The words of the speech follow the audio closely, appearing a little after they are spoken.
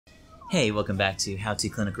Hey, welcome back to How to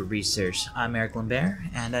Clinical Research. I'm Eric Lombere,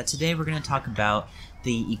 and today we're going to talk about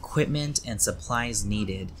the equipment and supplies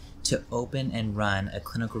needed to open and run a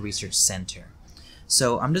clinical research center.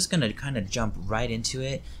 So I'm just going to kind of jump right into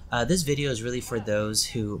it. This video is really for those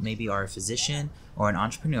who maybe are a physician or an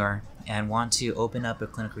entrepreneur and want to open up a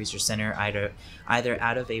clinical research center either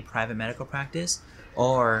out of a private medical practice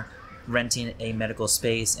or renting a medical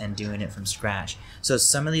space and doing it from scratch. So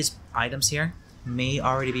some of these items here may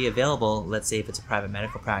already be available, let's say if it's a private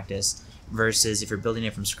medical practice, versus if you're building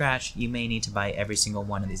it from scratch, you may need to buy every single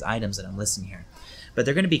one of these items that I'm listing here. But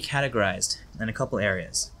they're going to be categorized in a couple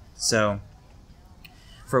areas. So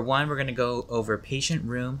for one, we're going to go over patient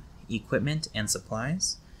room equipment and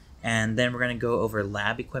supplies, and then we're going to go over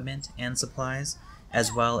lab equipment and supplies,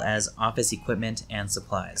 as well as office equipment and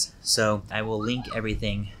supplies. So I will link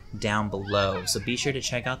everything down below, so be sure to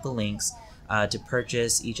check out the links to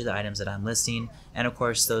purchase each of the items that I'm listing, and of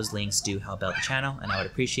course those links do help out the channel and I would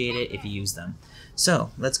appreciate it if you use them.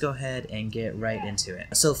 So let's go ahead and get right into it.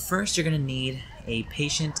 So first you're going to need a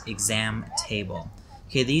patient exam table.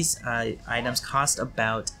 Okay, these items cost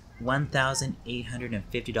about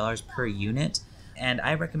 $1,850 per unit, and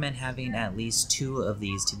I recommend having at least 2 of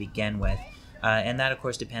these to begin with, and that of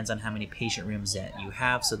course depends on how many patient rooms that you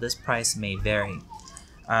have, so this price may vary.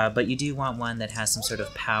 But you do want one that has some sort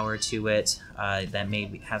of power to it, that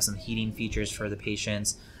may have some heating features for the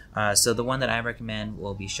patients. So the one that I recommend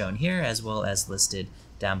will be shown here as well as listed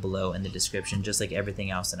down below in the description, just like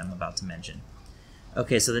everything else that I'm about to mention.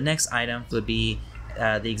 Okay, so the next item would be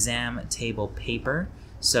the exam table paper.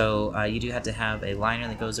 So you do have to have a liner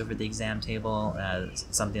that goes over the exam table,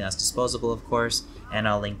 something that's disposable of course, and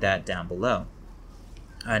I'll link that down below.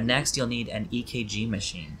 Next you'll need an EKG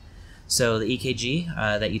machine. So the EKG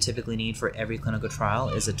that you typically need for every clinical trial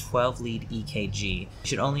is a 12-lead EKG. You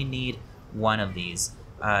should only need 1 of these.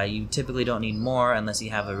 You typically don't need more unless you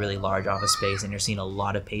have a really large office space and you're seeing a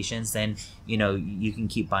lot of patients, then you can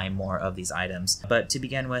keep buying more of these items. But to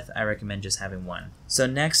begin with, I recommend just having 1. So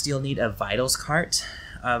next you'll need a vitals cart.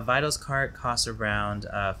 A vitals cart costs around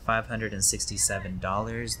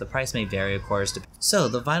 $567. The price may vary, of course. So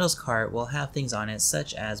the vitals cart will have things on it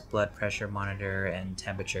such as blood pressure monitor and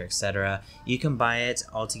temperature, etc. You can buy it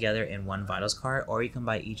all together in one vitals cart, or you can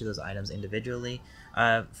buy each of those items individually.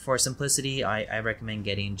 For simplicity, I recommend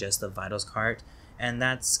getting just the vitals cart, and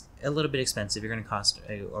that's a little bit expensive. You're going to cost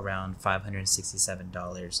around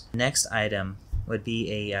 $567. Next item would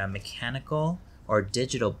be a mechanical or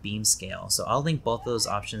digital beam scale. So I'll link both those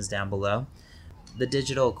options down below. The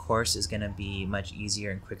digital, of course, is going to be much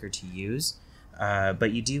easier and quicker to use,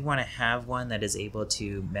 but you do want to have one that is able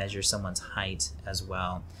to measure someone's height as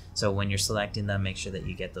well. So when you're selecting them, make sure that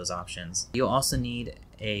you get those options. You'll also need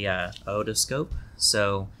a otoscope.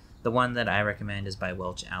 So the one that I recommend is by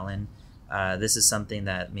Welch Allyn. This is something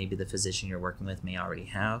that maybe the physician you're working with may already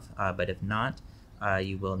have, but if not,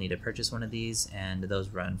 you will need to purchase one of these, and those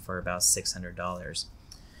run for about $600.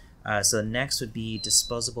 So next would be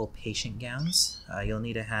disposable patient gowns. You'll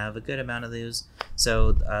need to have a good amount of those.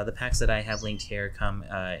 So the packs that I have linked here come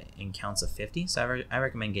in counts of 50, so I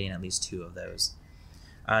recommend getting at least 2 of those.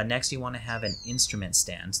 Next you want to have an instrument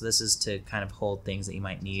stand. So this is to kind of hold things that you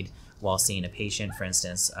might need while seeing a patient, for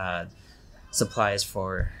instance, supplies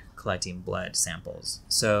for collecting blood samples.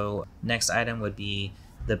 So next item would be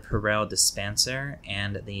the Purell dispenser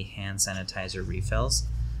and the hand sanitizer refills.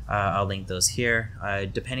 I'll link those here.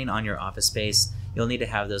 Depending on your office space, you'll need to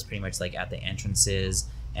have those pretty much like at the entrances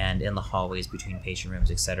and in the hallways between patient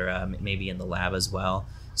rooms, etc. Maybe in the lab as well.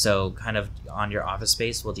 So kind of on your office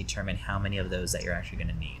space will determine how many of those that you're actually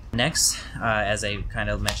going to need. Next, as I kind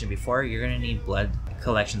of mentioned before, you're going to need blood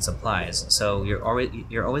collection supplies. So you're always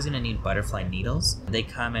going to need butterfly needles. They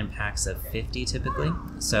come in packs of 50 typically.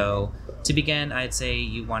 So to begin, I'd say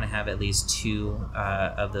you want to have at least 2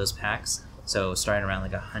 of those packs. So starting around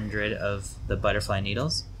like 100 of the butterfly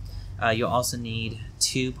needles. You'll also need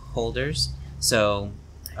tube holders. So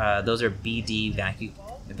those are BD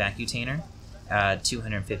Vacutainer,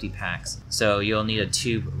 250 packs. So you'll need a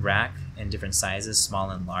tube rack in different sizes, small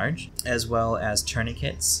and large, as well as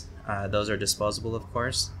tourniquets. Those are disposable, of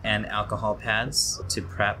course, and alcohol pads to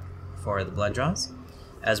prep for the blood draws,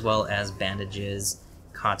 as well as bandages,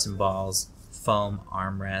 cotton balls, foam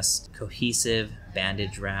armrest, cohesive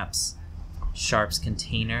bandage wraps, sharps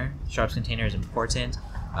container. Sharps container is important.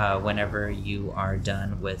 Whenever you are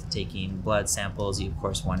done with taking blood samples, you of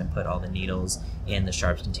course want to put all the needles in the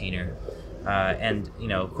sharps container. And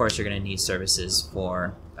of course you're going to need services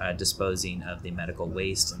for disposing of the medical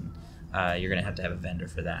waste and you're going to have a vendor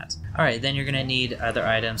for that. All right, then you're going to need other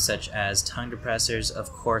items such as tongue depressors,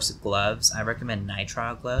 of course, gloves. I recommend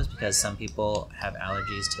nitrile gloves because some people have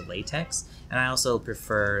allergies to latex, and I also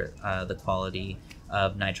prefer the quality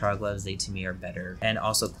of nitrile gloves. They, to me, are better. And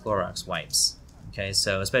also Clorox wipes. Okay,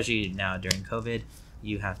 so especially now during COVID,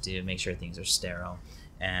 you have to make sure things are sterile.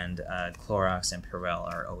 And Clorox and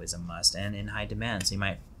Purell are always a must and in high demand, so you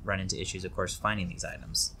might run into issues, of course, finding these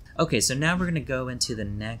items. Okay, so now we're going to go into the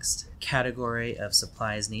next category of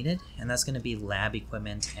supplies needed, and that's going to be lab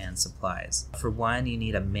equipment and supplies. For one, you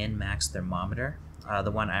need a min-max thermometer.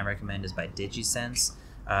 The one I recommend is by DigiSense.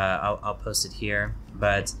 I'll post it here,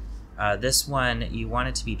 but this one, you want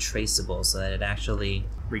it to be traceable so that it actually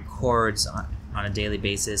records on a daily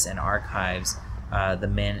basis and archives the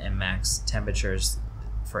min and max temperatures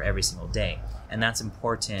for every single day. And that's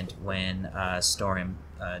important when storing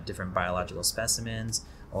different biological specimens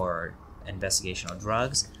or investigational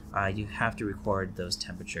drugs. You have to record those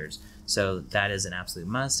temperatures. So that is an absolute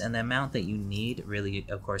must. And the amount that you need really,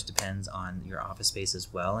 of course, depends on your office space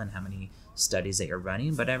as well and how many studies that you're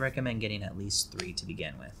running, but I recommend getting at least 3 to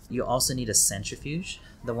begin with. You also need a centrifuge.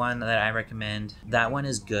 The one that I recommend, that one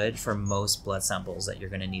is good for most blood samples that you're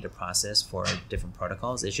going to need to process for different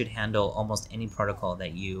protocols. It should handle almost any protocol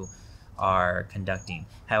that you are conducting.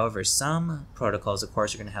 However, some protocols, of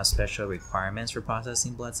course, are going to have special requirements for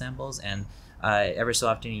processing blood samples, and ever so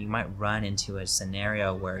often you might run into a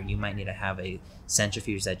scenario where you might need to have a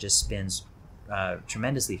centrifuge that just spins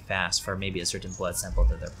tremendously fast for maybe a certain blood sample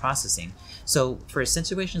that they're processing. So for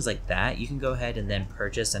situations like that, you can go ahead and then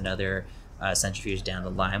purchase another centrifuge down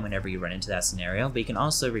the line whenever you run into that scenario, but you can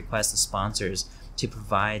also request the sponsors to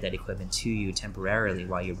provide that equipment to you temporarily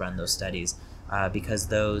while you run those studies, because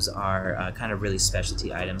those are kind of really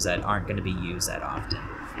specialty items that aren't going to be used that often.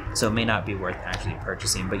 So it may not be worth actually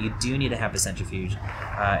purchasing, but you do need to have a centrifuge,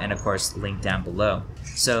 and of course linked down below.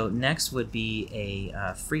 So next would be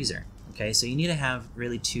a freezer. Okay, so you need to have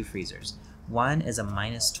really 2 freezers. One is a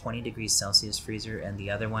minus 20 degrees Celsius freezer, and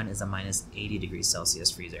the other one is a minus 80 degrees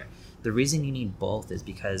Celsius freezer. The reason you need both is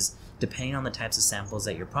because depending on the types of samples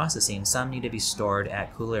that you're processing, some need to be stored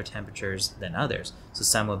at cooler temperatures than others. So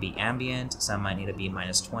some will be ambient, some might need to be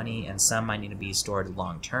minus 20, and some might need to be stored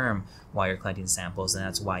long term while you're collecting samples, and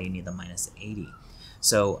that's why you need the minus 80.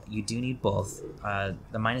 So you do need both.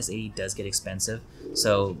 The minus 80 does get expensive.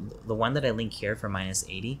 So the one that I link here for minus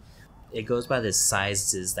 80, it goes by the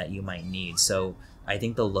sizes that you might need. So I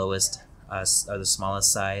think the lowest or the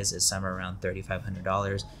smallest size is somewhere around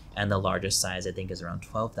 $3,500, and the largest size I think is around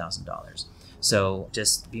 $12,000. So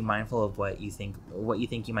just be mindful of what you think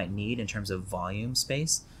you might need in terms of volume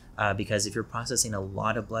space, because if you're processing a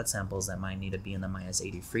lot of blood samples that might need to be in the minus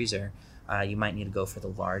 80 freezer, you might need to go for the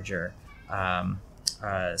larger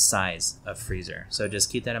size of freezer. So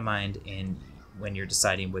just keep that in mind when you're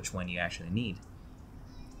deciding which one you actually need.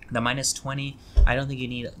 The minus 20, I don't think you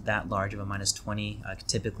need that large of a minus 20.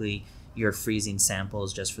 Typically, you're freezing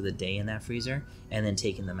samples just for the day in that freezer and then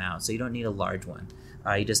taking them out. So you don't need a large one.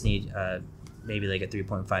 You just need maybe like a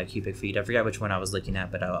 3.5 cubic feet. I forgot which one I was looking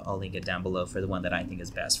at, but I'll link it down below for the one that I think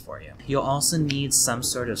is best for you. You'll also need some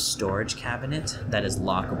sort of storage cabinet that is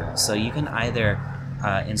lockable. So you can either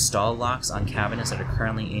install locks on cabinets that are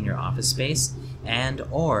currently in your office space and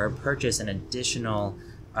or purchase an additional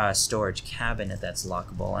storage cabinet that's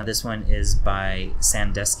lockable. And this one is by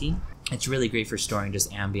Sandusky. It's really great for storing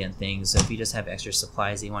just ambient things. So if you just have extra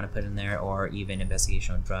supplies that you want to put in there, or even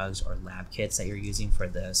investigational drugs or lab kits that you're using for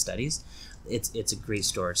the studies, it's a great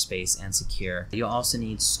storage space and secure. You'll also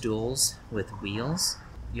need stools with wheels.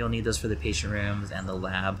 You'll need those for the patient rooms and the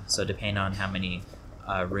lab. So depending on how many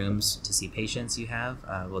rooms to see patients you have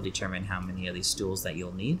will determine how many of these stools that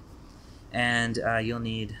you'll need. And you'll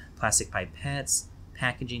need plastic pipettes,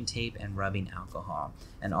 packaging tape, and rubbing alcohol.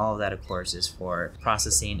 And all of that, of course, is for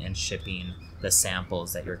processing and shipping the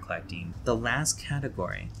samples that you're collecting. The last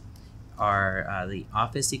category are the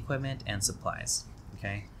office equipment and supplies.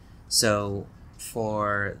 Okay, so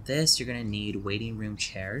for this, you're going to need waiting room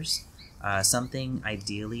chairs, something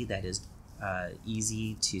ideally that is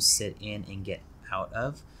easy to sit in and get out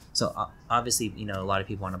of. So obviously, you know, a lot of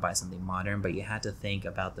people want to buy something modern, but you have to think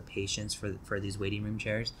about the patients for these waiting room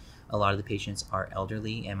chairs. A lot of the patients are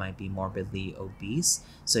elderly and might be morbidly obese.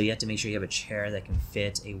 So you have to make sure you have a chair that can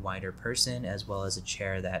fit a wider person, as well as a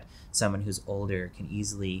chair that someone who's older can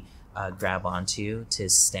easily grab onto to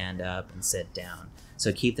stand up and sit down.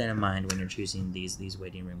 So keep that in mind when you're choosing these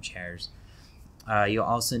waiting room chairs. You'll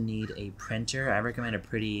also need a printer. I recommend a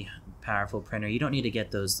pretty powerful printer. You don't need to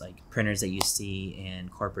get those like printers that you see in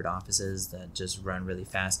corporate offices that just run really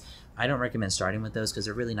fast. I don't recommend starting with those because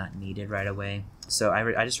they're really not needed right away. So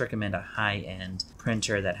I just recommend a high-end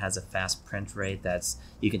printer that has a fast print rate that's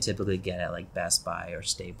you can typically get at like Best Buy or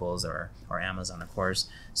Staples or Amazon, of course.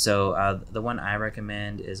 So the one I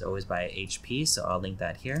recommend is always by HP, so I'll link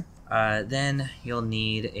that here. Then you'll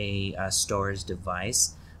need a storage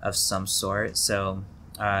device of some sort. So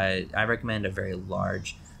I recommend a very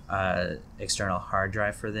large external hard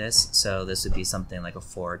drive for this. So this would be something like a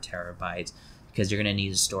 4 terabyte, because you're going to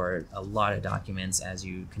need to store a lot of documents as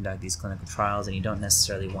you conduct these clinical trials, and you don't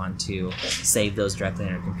necessarily want to save those directly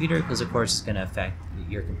on your computer because of course it's going to affect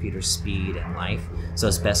your computer's speed and life. So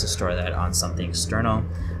it's best to store that on something external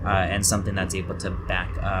and something that's able to back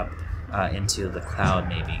up into the cloud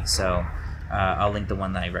maybe. So I'll link the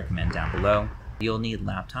one that I recommend down below. You'll need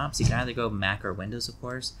laptops. You can either go Mac or Windows, of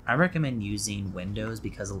course. I recommend using Windows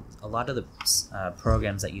because a lot of the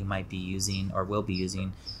programs that you might be using or will be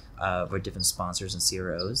using with different sponsors and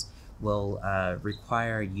CROs will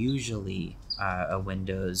require usually a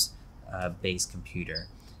Windows based computer.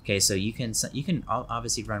 Okay, so you can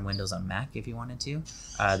obviously run Windows on Mac if you wanted to.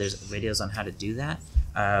 There's videos on how to do that,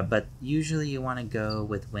 but usually you want to go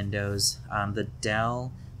with Windows. The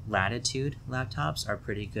Dell Latitude laptops are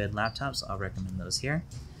pretty good laptops. I'll recommend those here.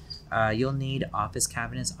 You'll need office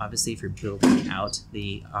cabinets, obviously, if you're building out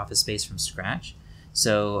the office space from scratch.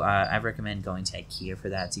 So I recommend going to IKEA for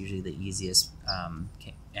that. It's usually the easiest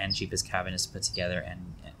and cheapest cabinets to put together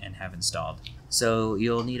and have installed. So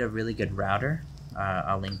you'll need a really good router.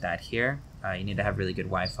 I'll link that here. You need to have really good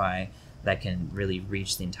Wi-Fi that can really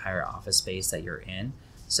reach the entire office space that you're in.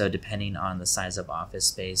 So depending on the size of office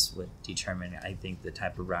space would determine, I think, the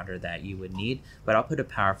type of router that you would need. But I'll put a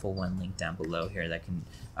powerful one linked down below here that can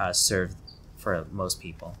serve for most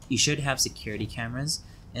people. You should have security cameras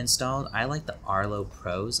installed. I like the Arlo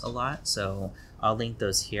Pros a lot, so I'll link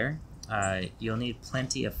those here. You'll need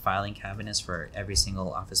plenty of filing cabinets for every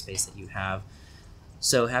single office space that you have.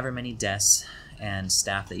 So however many desks and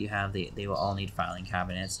staff that you have, they will all need filing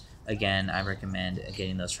cabinets. Again, I recommend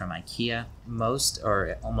getting those from IKEA. Most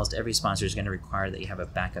or almost every sponsor is going to require that you have a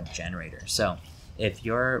backup generator. So if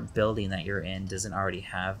your building that you're in doesn't already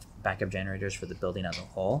have backup generators for the building as a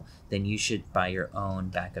whole, then you should buy your own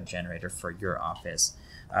backup generator for your office.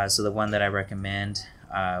 So the one that I recommend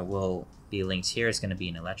will be linked here. It's going to be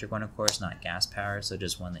an electric one, of course, not gas powered, so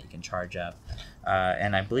just one that you can charge up.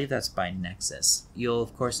 And I believe that's by Nexus. You'll,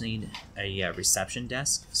 of course, need a reception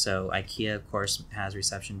desk. So IKEA, of course, has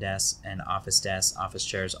reception desks and office desks, office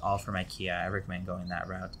chairs, all from IKEA. I recommend going that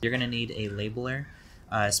route. You're going to need a labeler.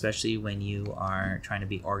 Especially when you are trying to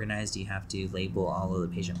be organized, you have to label all of the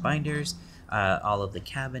patient binders, all of the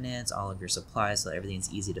cabinets, all of your supplies, so that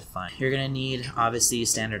everything's easy to find. You're going to need, obviously,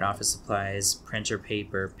 standard office supplies, printer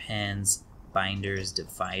paper, pens, binders,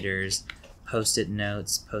 dividers, post-it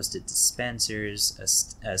notes, post-it dispensers,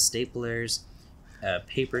 staplers, a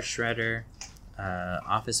paper shredder,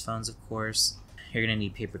 office phones, of course. You're going to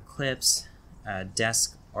need paper clips, a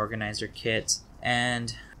desk organizer kit,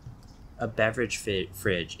 and a beverage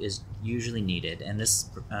fridge is usually needed, and this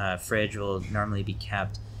fridge will normally be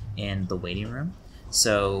kept in the waiting room.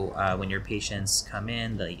 So when your patients come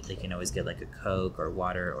in, they can always get like a Coke or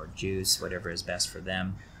water or juice, whatever is best for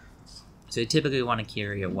them. So you typically want to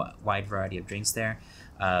carry a wide variety of drinks there.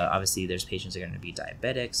 Obviously, there's patients that are going to be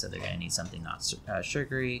diabetic, so they're going to need something not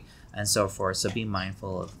sugary and so forth. So be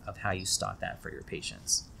mindful of how you stock that for your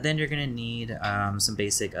patients. Then you're going to need some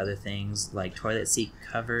basic other things like toilet seat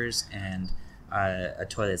covers and a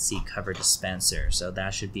toilet seat cover dispenser. So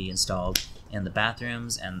that should be installed in the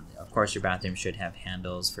bathrooms, and of course your bathroom should have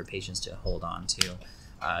handles for patients to hold on to,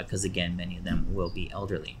 because again, many of them will be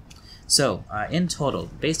elderly. So in total,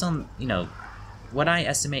 based on what I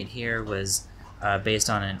estimate here was based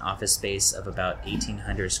on an office space of about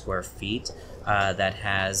 1,800 square feet that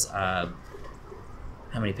has how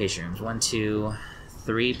many patient rooms? 1, 2,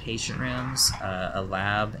 3 patient rooms, a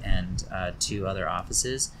lab, and 2 other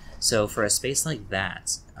offices. So for a space like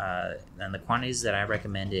that, and the quantities that I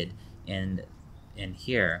recommended in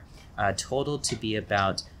here, total to be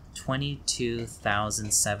about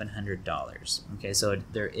 $22,700. Okay, so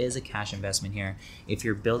there is a cash investment here. If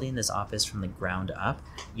you're building this office from the ground up,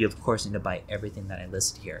 you of course need to buy everything that I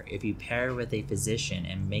listed here. If you pair with a physician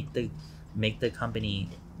and make the company,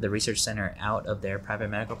 the research center, out of their private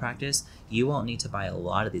medical practice, you won't need to buy a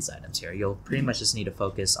lot of these items here. You'll pretty much just need to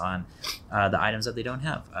focus on the items that they don't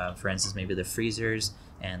have. For instance, maybe the freezers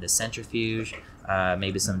and the centrifuge,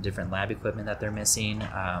 maybe some different lab equipment that they're missing,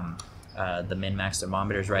 the min-max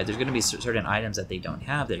thermometers, right? There's going to be certain items that they don't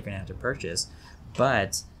have that you're going to have to purchase,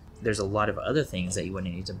 but there's a lot of other things that you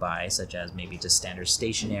wouldn't need to buy, such as maybe just standard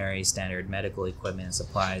stationery, standard medical equipment and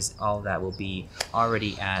supplies. All of that will be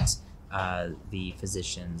already at the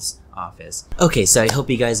physician's office. Okay, so I hope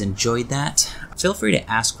you guys enjoyed that. Feel free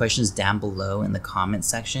to ask questions down below in the comment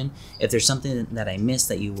section. If there's something that I missed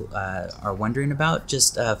that you are wondering about,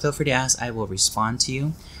 just feel free to ask. I will respond to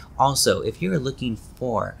you. Also, if you're looking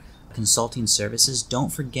for consulting services,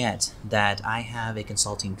 don't forget that I have a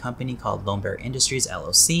consulting company called Lombere Industries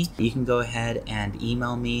LLC. You can go ahead and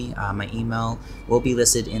email me. My email will be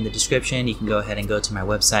listed in the description. You can go ahead and go to my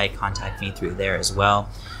website, contact me through there as well.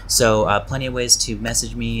 So plenty of ways to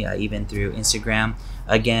message me, even through Instagram.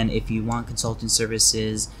 Again, if you want consulting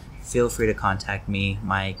services, feel free to contact me.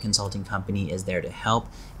 My consulting company is there to help.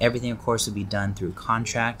 Everything, of course, will be done through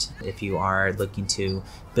contract. If you are looking to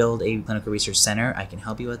build a clinical research center, I can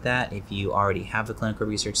help you with that. If you already have a clinical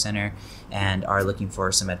research center and are looking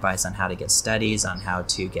for some advice on how to get studies, on how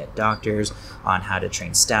to get doctors, on how to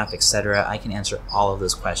train staff, etc., I can answer all of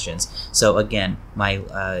those questions. So again, my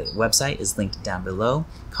website is linked down below.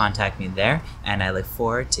 Contact me there, and I look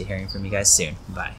forward to hearing from you guys soon. Bye.